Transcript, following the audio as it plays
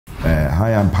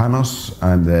Hi, I'm Panos.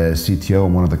 I'm the CTO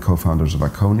and one of the co-founders of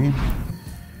Akoni.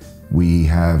 We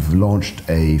have launched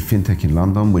a fintech in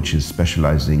London, which is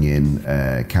specializing in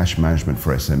cash management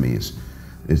for SMEs.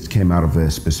 It came out of a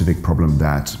specific problem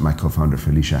that my co-founder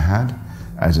Felicia had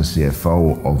as a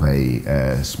CFO of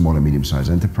a small and medium-sized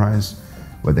enterprise,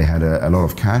 where they had a lot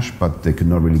of cash, but they could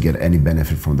not really get any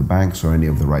benefit from the banks or any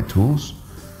of the right tools.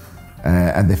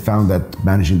 And they found that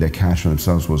managing their cash for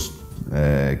themselves was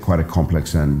quite a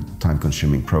complex and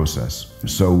time-consuming process.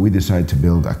 So we decided to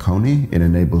build Akoni. It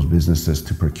enables businesses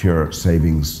to procure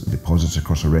savings deposits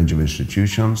across a range of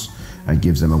institutions and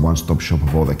gives them a one-stop shop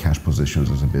of all their cash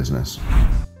positions as a business.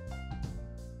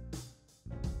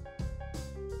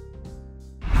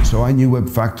 So I knew Web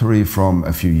Factory from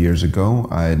a few years ago.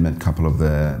 I had met a couple of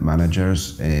the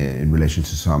managers in relation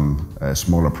to some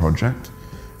smaller project,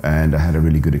 and I had a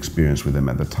really good experience with them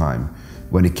at the time.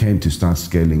 When it came to start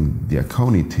scaling the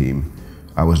Akoni team,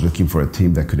 I was looking for a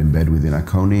team that could embed within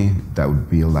Akoni, that would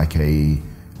be like a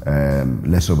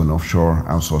less of an offshore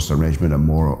outsourced arrangement and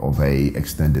more of a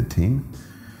extended team.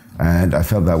 And I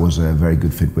felt that was a very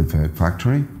good fit with Web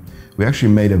Factory. We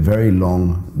actually made a very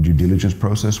long due diligence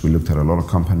process. We looked at a lot of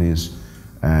companies,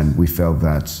 and we felt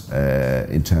that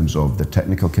in terms of the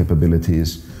technical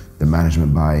capabilities, the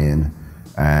management buy-in,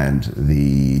 and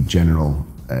the general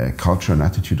culture and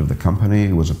attitude of the company,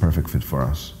 it was a perfect fit for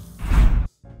us.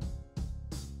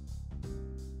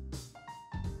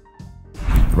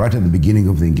 Right at the beginning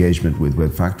of the engagement with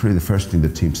Web Factory, the first thing the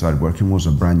team started working was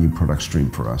a brand new product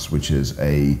stream for us, which is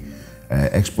a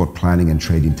export planning and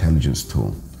trade intelligence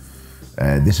tool.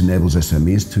 This enables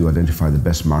SMEs to identify the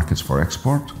best markets for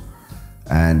export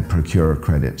and procure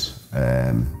credit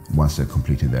once they've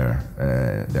completed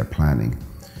their planning.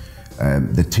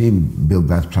 The team built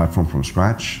that platform from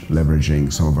scratch,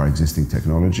 leveraging some of our existing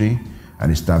technology,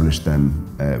 and established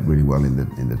them really well in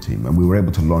the team. And we were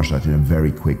able to launch that in a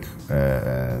very quick,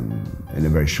 in a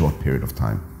very short period of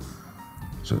time.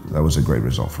 So that was a great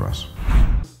result for us.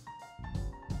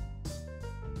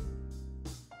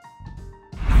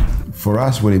 For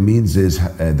us, what it means is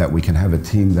that we can have a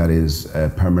team that is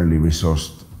permanently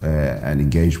resourced and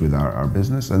engaged with our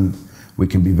business, and we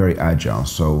can be very agile.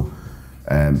 So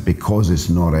because it's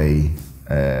not a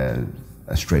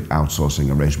straight outsourcing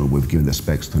arrangement, we've given the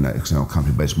specs to an external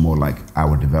company, but it's more like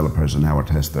our developers and our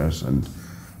testers and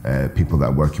people that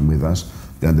are working with us.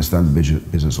 They understand the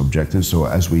business objectives. So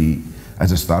as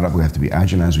a startup, we have to be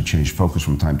agile. As we change focus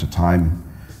from time to time,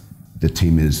 the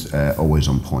team is always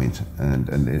on point, and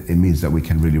it means that we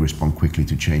can really respond quickly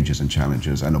to changes and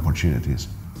challenges and opportunities.